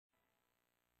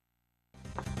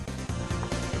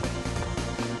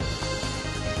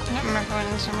remember if I went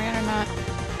in this room yet or not.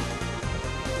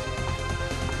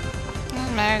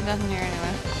 Doesn't matter, nothing here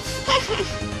anyway.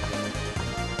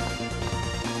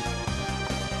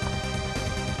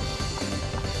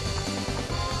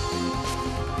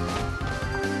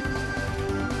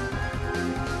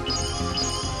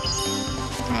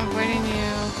 I'm avoiding you.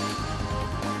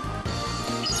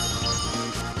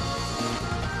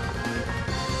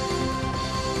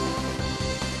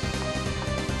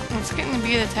 It's getting to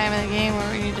be the time of the game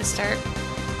where we need to start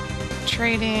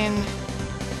trading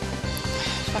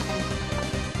fucking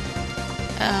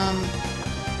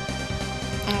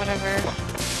whatever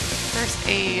first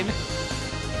aid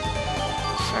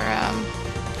for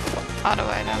auto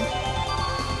item.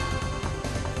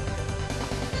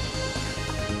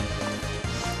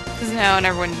 Because now when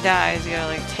everyone dies, you gotta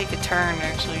like take a turn and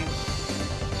actually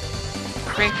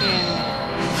freaking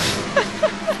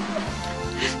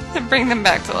to bring them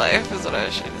back to life is what I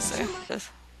was trying to say.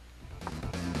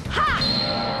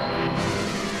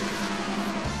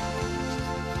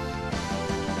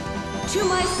 To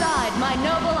my side, my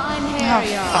noble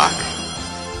Einherjar. Oh fuck.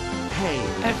 Hey, I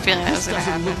had a feeling that was gonna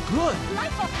happen. look good.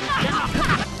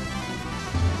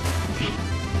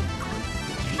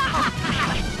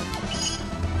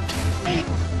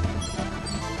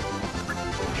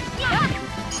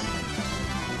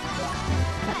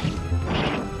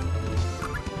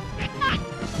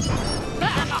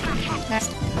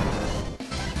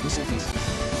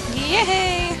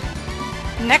 Yay!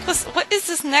 Necklace. What is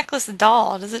this necklace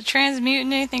doll? Does it transmute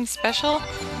into anything special?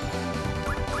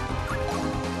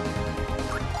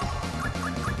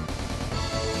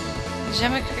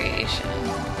 Gem of creation.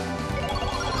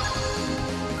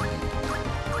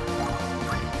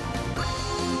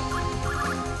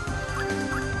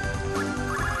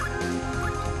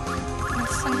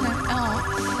 There's something else.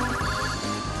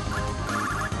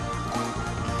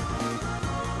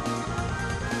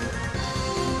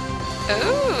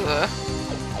 Ooh!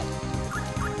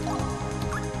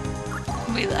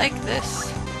 We like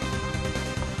this.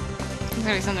 There's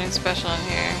gonna be something special in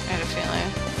here, I had a feeling.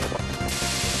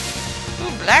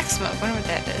 Ooh, black smoke. Wonder what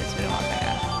that is. We don't want that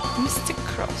out. Mystic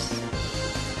cross.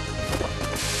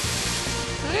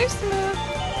 Blue smoke.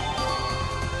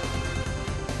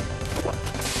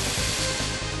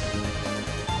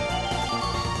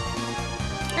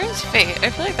 Here's Fate. I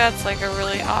feel like that's like a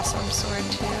really awesome sword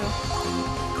too.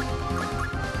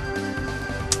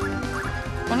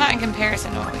 Well, not in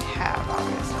comparison to what we have,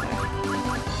 obviously.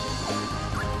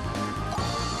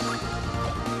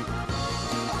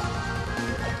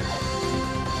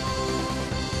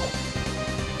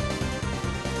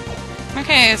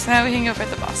 Okay, so now we can go for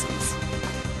the bosses.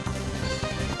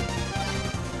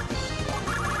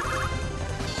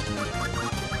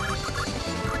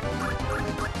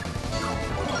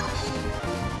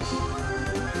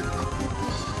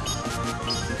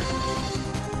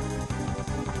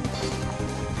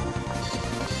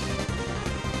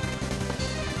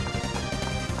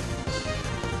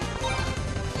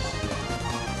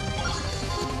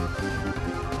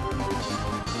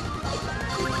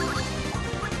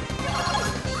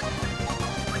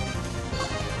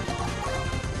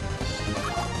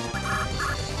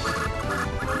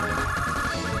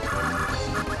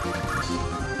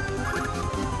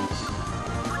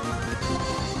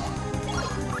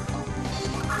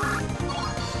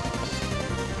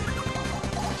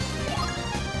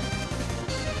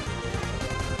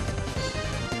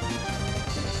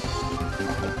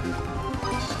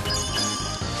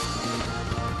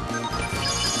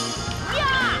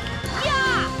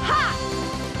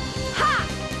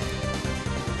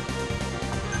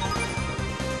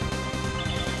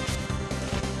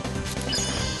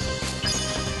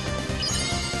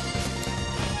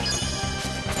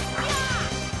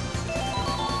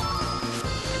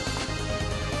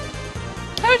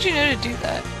 How would you know to do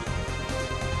that?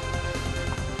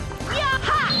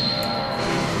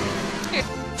 Here.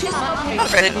 I'll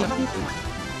try that.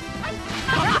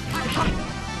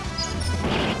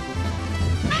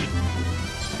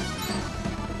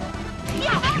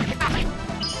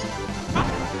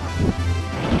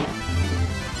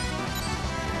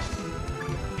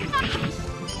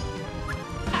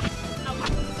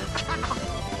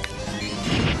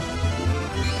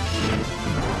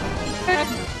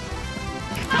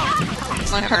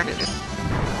 I heard it.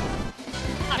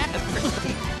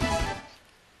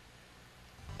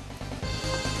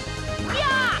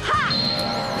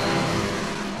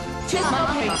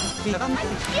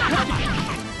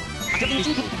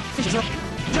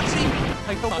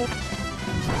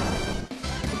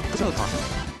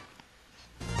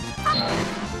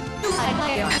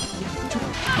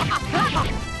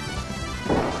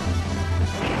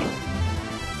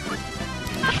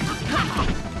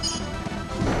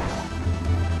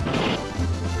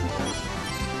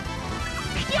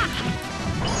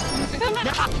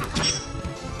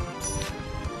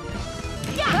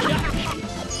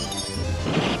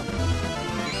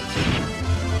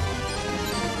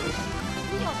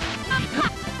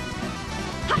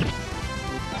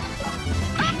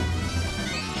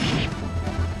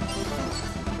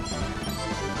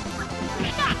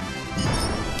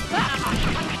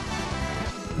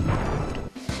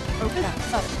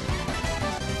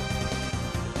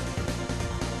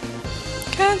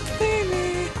 Can't see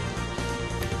me.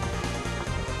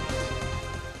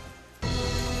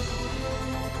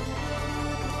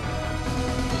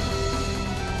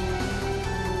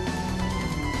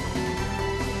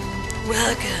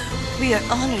 Welcome. We are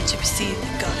honored to receive the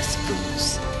goddess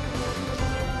fools.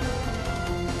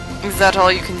 Is that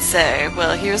all you can say?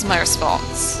 Well, here's my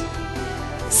response.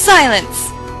 Silence!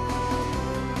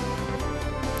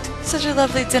 Such a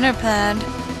lovely dinner planned.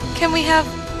 Can we have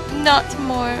not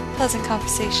more pleasant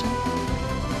conversation?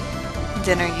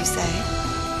 Dinner, you say?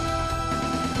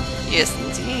 Yes,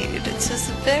 indeed. It's this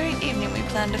very evening we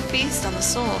plan to feast on the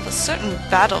soul of a certain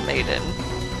battle maiden.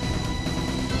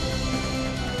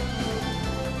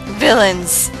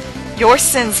 Villains! Your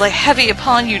sins lay heavy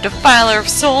upon you, defiler of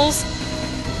souls!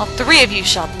 All three of you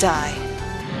shall die.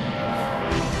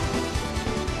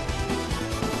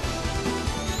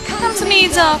 Come to me,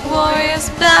 dark warriors,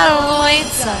 battle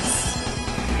awaits us.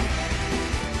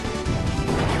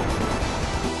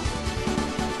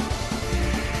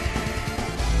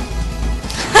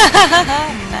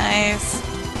 Nice.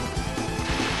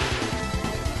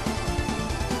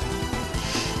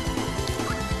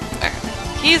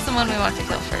 He's the one we want to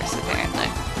kill first, apparently.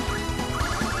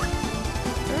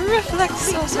 Reflect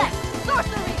sorcery.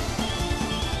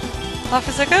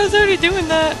 Officer's like, I was already doing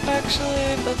that,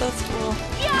 actually, but that's cool.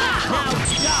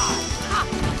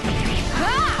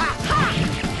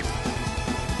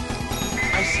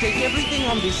 I stake everything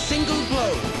on this single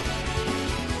blow.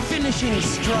 Finishing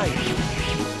strike.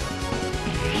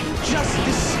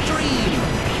 Justice stream.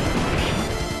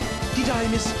 Did I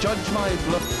misjudge my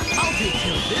blow? I'll take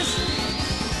care of this.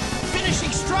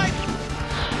 Finishing strike.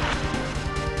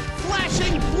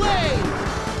 Flashing blade.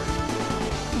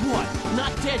 What?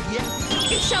 Not dead yet?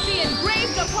 It shall be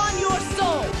engraved upon your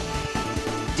soul.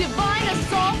 Divine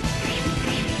assault.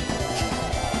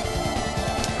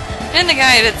 And the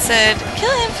guy that said,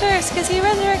 kill him first because he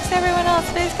resurrects everyone else,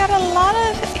 but he's got a lot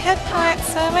of hit points,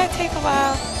 so it might take a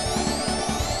while.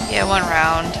 Yeah, 1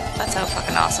 round. That's how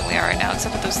fucking awesome we are right now,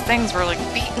 except for those things were like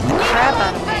beating the crap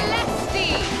out of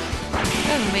me.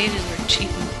 Those mages were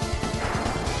cheating.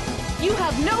 You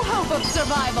have no hope of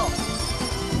survival.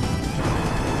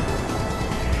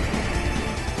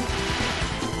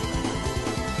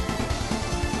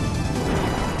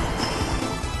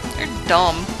 You're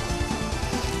dumb.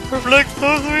 Reflect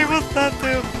sorcery, what's that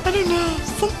do? I don't know,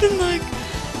 something like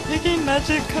making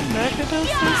magic come back at us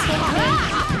or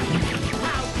something.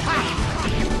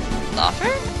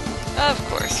 Offer? Of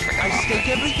course, I stake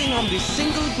everything on this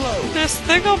single blow. This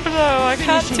single blow, I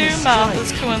can't do Finishing math, strike.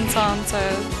 as Kuan-san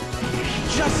says.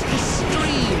 Justice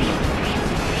stream.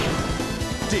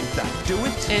 Did that do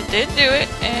it? It did do it,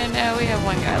 and now we have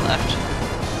 1 guy left.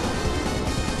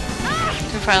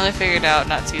 Who finally figured out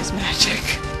not to use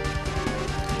magic.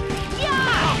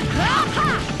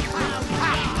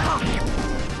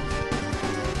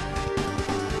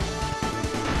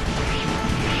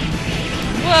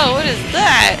 Whoa, what is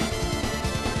that?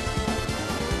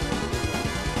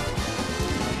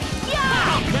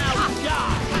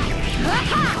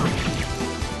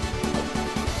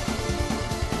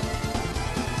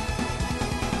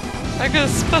 I get a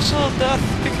special death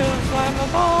because I'm a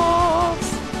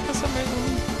boss for some reason.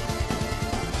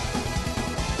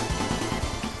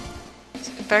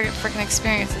 Better get freaking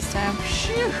experience this time.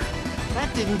 Phew.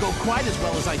 That didn't go quite as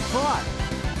well as I thought.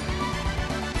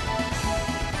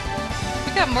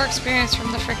 We got more experience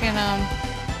from the freaking, I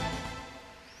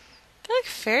feel like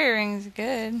fairy ring's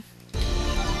good. You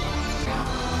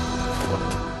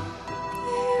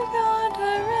got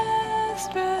a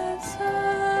rest, red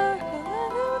circle,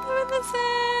 whatever this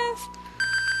is.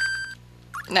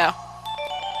 No.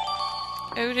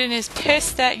 Odin is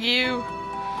pissed at you.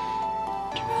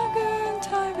 Dragon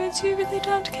tyrants, you really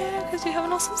don't care because you have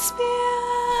an awesome spear.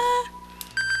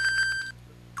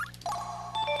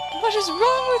 What is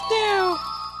wrong with you?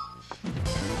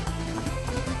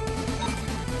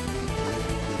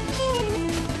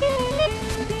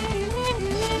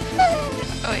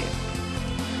 Oh wait.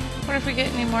 What if we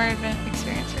get any more event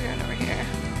experience for going over here?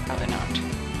 Probably not.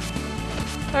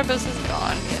 Tarbos is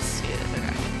gone. Yes, he is.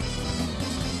 Okay.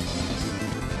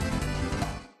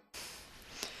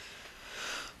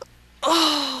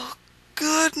 Oh,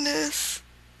 goodness.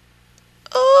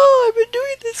 Oh, I'm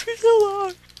this for so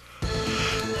long.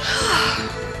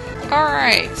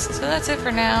 Alright, so that's it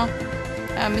for now.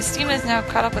 Miss Dima is now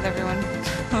caught up with everyone,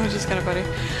 which is kind of funny.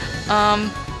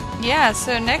 Yeah,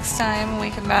 so next time when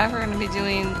we come back, we're going to be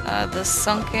doing the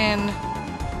Sunken,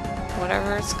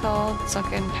 whatever it's called,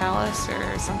 Sunken Palace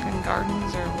or Sunken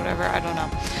Gardens or whatever, I don't know.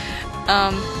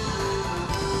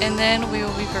 And then we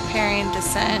will be preparing to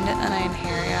send Anna and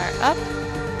Harry up.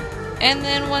 And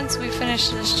then once we finish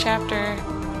this chapter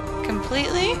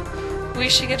completely, we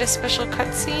should get a special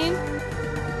cutscene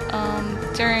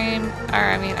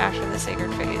after the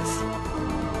Sacred Phase,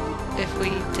 if we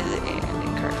did the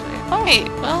ending correctly. Alright,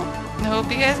 well, I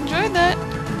hope you guys enjoyed that.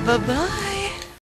 Bye-bye!